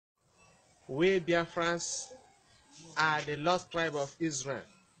We Biafrans are the lost tribe of Israel.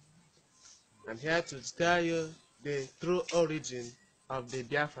 I'm here to tell you the true origin of the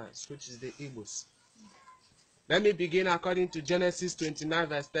Biafrans, which is the Igbos. Let me begin according to Genesis 29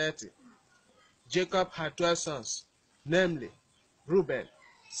 verse 30. Jacob had 12 sons, namely Reuben,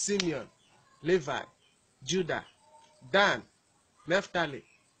 Simeon, Levi, Judah, Dan, Naphtali,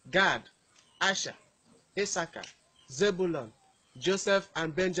 Gad, Asher, Issachar, Zebulun, Joseph,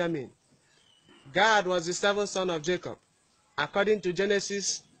 and Benjamin. Gad was the seventh son of Jacob. According to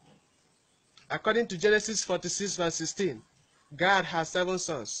Genesis 46 verse 16, Gad has 7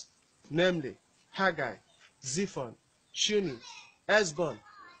 sons, namely Haggai, Zephon, Shuni, Esbon,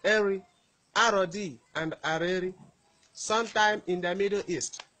 Eri, Arodi, and Areri. Sometime in the Middle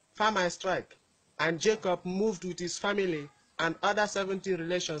East, famine struck, and Jacob moved with his family and other 70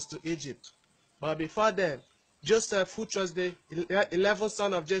 relations to Egypt. But before then, Joseph, which was the 11th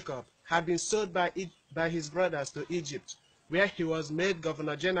son of Jacob, had been sold by his brothers to Egypt, where he was made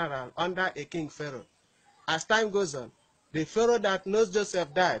governor-general under a king Pharaoh. As time goes on, the Pharaoh that knows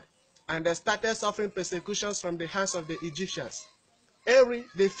Joseph died, and they started suffering persecutions from the hands of the Egyptians. Eri,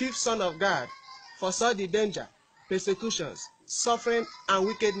 the 5th son of Gad, foresaw the danger, persecutions, suffering, and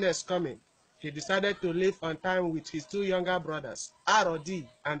wickedness coming. He decided to live on time with his 2 younger brothers, Arodi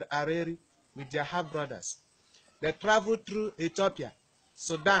and Areri, with their half-brothers. They traveled through Ethiopia,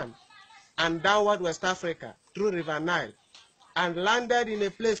 Sudan, and downward West Africa through River Nile, and landed in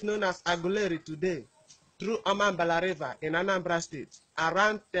a place known as Aguleri today, through Omambala River in Anambra State,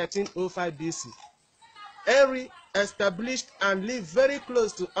 around 1305 BC. Eri established and lived very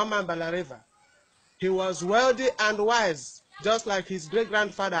close to Omambala River. He was wealthy and wise, just like his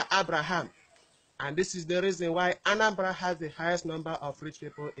great-grandfather Abraham. And this is the reason why Anambra has the highest number of rich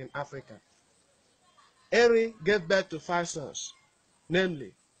people in Africa. Eri gave birth to 5 sons,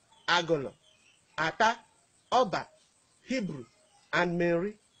 namely Agolo, Ata, Oba, Hebrew, and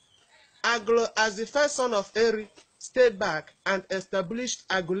Mary. Agolo, as the first son of Eri, stayed back and established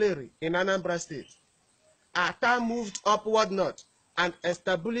Aguleri in Anambra State. Ata moved upward north and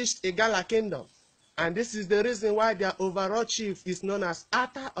established Igala Kingdom, and this is the reason why their overall chief is known as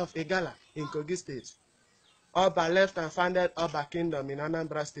Ata of Igala in Kogi State. Oba left and founded Oba Kingdom in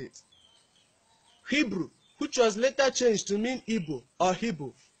Anambra State. Hebrew, which was later changed to mean Igbo or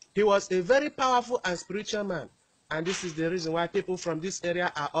Hebrew, he was a very powerful and spiritual man, and this is the reason why people from this area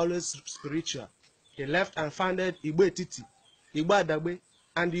are always spiritual. He left and founded Igbo Etiti, Igbo Adagbe,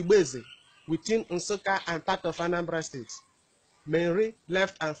 and Igbo Eze within Nsukka and part of Anambra State. Mary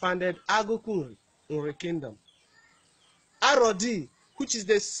left and founded Agukunri, Nri Kingdom. Arodi, which is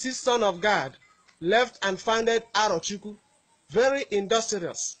the 6th son of God, left and founded Arochukwu, very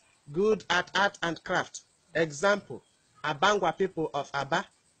industrious, good at art and craft. Example, Abangwa people of Aba.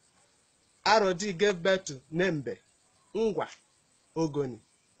 Arodi gave birth to Nembe, Ngwa, Ogoni,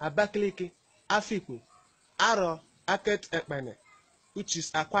 Abakaliki, Afikpo, Aro Aket Ekpene, which is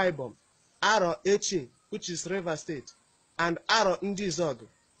Akwa Ibom, Aro Eche, which is River State, and Aro Ndizog.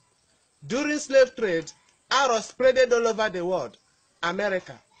 During slave trade, Aro spreaded all over the world,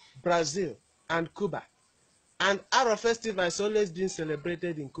 America, Brazil, and Cuba. And Aro festival has always been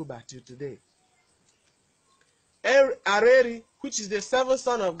celebrated in Cuba till today. Areri, which is the 7th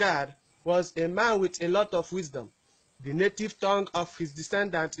son of God, was a man with a lot of wisdom. The native tongue of his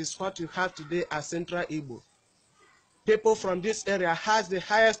descendant is what you have today as Central Igbo. People from this area has the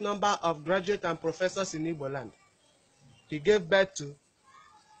highest number of graduates and professors in Igbo land. He gave birth to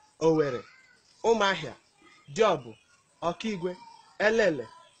Owerri, Umahia, Diobu, Okigwe, Elele,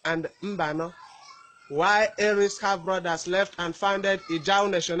 and Mbano, while Eri's half-brothers left and founded Ijao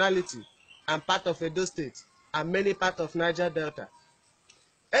nationality and part of Edo State and many parts of Niger Delta.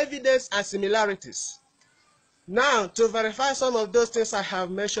 Evidence and similarities. Now, to verify some of those things I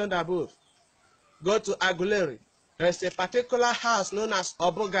have mentioned above, go to Aguleri. There is a particular house known as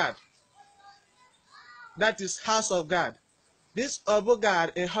Obogad. That is House of God. This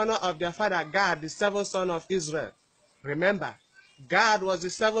Obogad in honor of their father Gad, the 7th son of Israel. Remember, Gad was the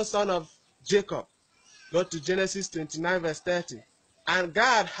 7th son of Jacob. Go to Genesis 29 verse 30. And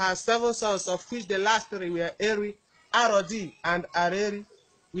Gad has 7 sons, of which the last 3 were Eri, Arodi, and Areri,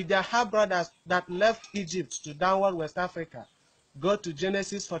 with their half-brothers that left Egypt to downward West Africa. Go to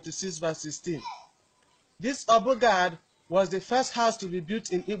Genesis 46 verse 16. This Obogad was the first house to be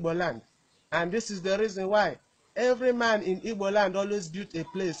built in Igbo land, and this is the reason why every man in Igbo land always built a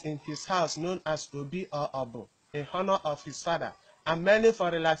place in his house known as Obi or Obo, in honor of his father, and mainly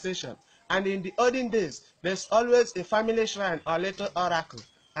for relaxation. And in the olden days, there's always a family shrine or little oracle,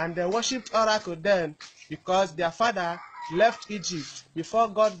 and they worshipped oracle then because their father left Egypt before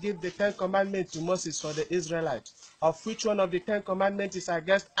God gave the 10 commandments to Moses for the Israelites, of which one of the 10 commandments is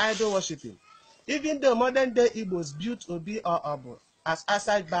against idol worshiping. Even though modern day Igbos built Obi or Obo as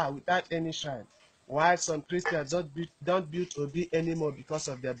outside bar without any shrine, while some Christians don't build Obi anymore because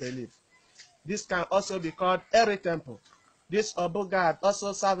of their belief. This can also be called Eri Temple. This Obo god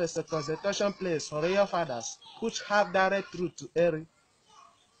also serves as a concentration place for royal fathers, which have direct route to Eri.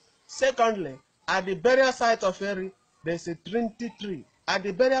 Secondly, at the burial site of Eri, there is a Trinity tree. At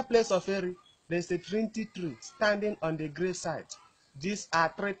the burial place of Eri, there is a Trinity tree standing on the grave site. These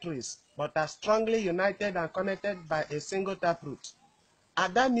are 3 trees, but are strongly united and connected by a single taproot.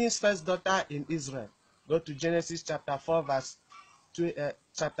 Ada means first daughter in Israel. Go to Genesis chapter 4, verse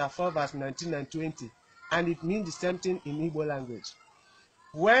 19 and 20, and it means the same thing in Igbo language.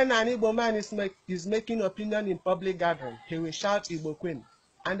 When an Igbo man is making opinion in public gathering, he will shout Igbo Queen,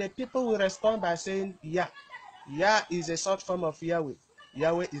 and the people will respond by saying Yah. Yah is a short form of Yahweh.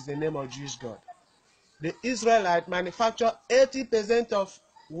 Yahweh is the name of Jewish God. The Israelites manufacture 80% of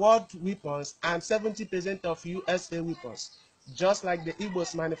world weapons and 70% of USA weapons, just like the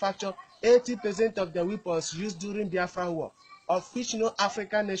Igbos manufacture 80% of the weapons used during Biafra War, of which no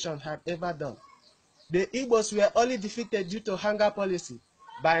African nation had ever done. The Igbos were only defeated due to hunger policy.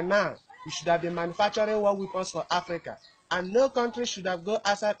 By now, we should have been manufacturing war weapons for Africa, and no country should have gone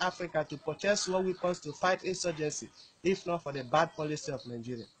outside Africa to purchase war weapons to fight insurgency, if not for the bad policy of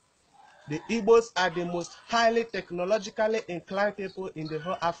Nigeria. The Igbos are the most highly technologically inclined people in the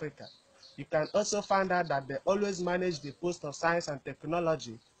whole Africa. You can also find out that they always manage the post of science and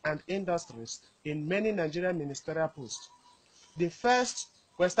technology and industries in many Nigerian ministerial posts. The first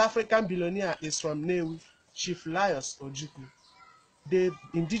West African billionaire is from Newi, Chief Laius Ojukwu. The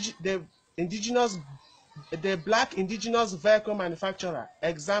black indigenous vehicle manufacturer,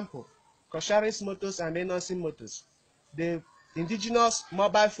 example, Kosharis Motors and Enosin Motors. The indigenous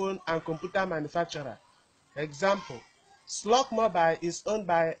mobile phone and computer manufacturer, example, Slok Mobile is owned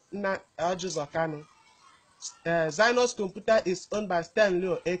by Ojus Okano. Zynos Computer is owned by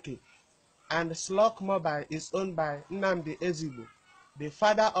Stanley Eke, and Slok Mobile is owned by Nnamdi Ezigbo, the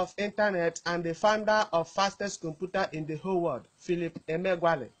father of internet and the founder of fastest computer in the whole world, Philip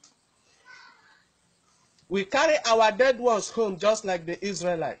Emeagwali. We carry our dead ones home just like the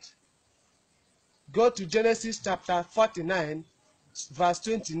Israelites. Go to Genesis chapter 49, verse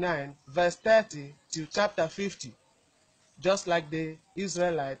 29, verse 30 to chapter 50. Just like the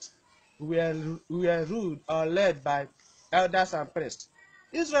Israelites, we are ruled or led by elders and priests.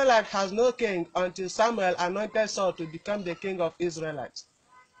 Israelite has no king until Samuel anointed Saul to become the king of Israelites.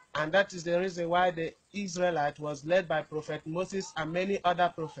 And that is the reason why the Israelite was led by Prophet Moses and many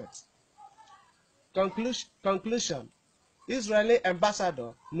other prophets. Conclusion. Israeli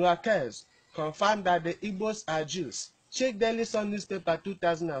ambassador Nuakez confirmed that the Igbos are Jews. Check Daily Sun newspaper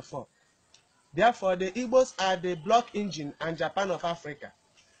 2004. Therefore, the Igbos are the block engine and Japan of Africa.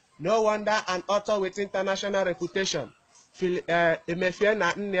 No wonder an author with international reputation,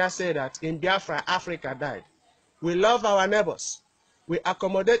 Emefiena Nnia, said that in Biafra, Africa died. We love our neighbors. We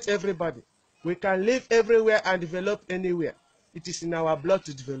accommodate everybody. We can live everywhere and develop anywhere. It is in our blood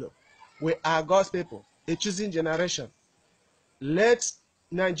to develop. We are God's people, a choosing generation. Let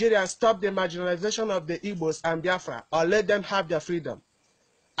Nigerians stop the marginalization of the Igbos and Biafra, or let them have their freedom.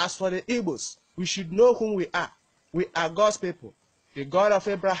 As for the Igbos, we should know whom we are. We are God's people, the God of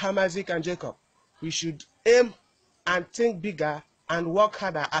Abraham, Isaac, and Jacob. We should aim and think bigger and work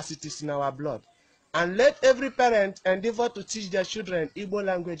harder as it is in our blood. And let every parent endeavor to teach their children Igbo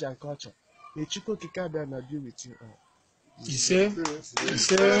language and culture. May Chukwu Kika be with you all.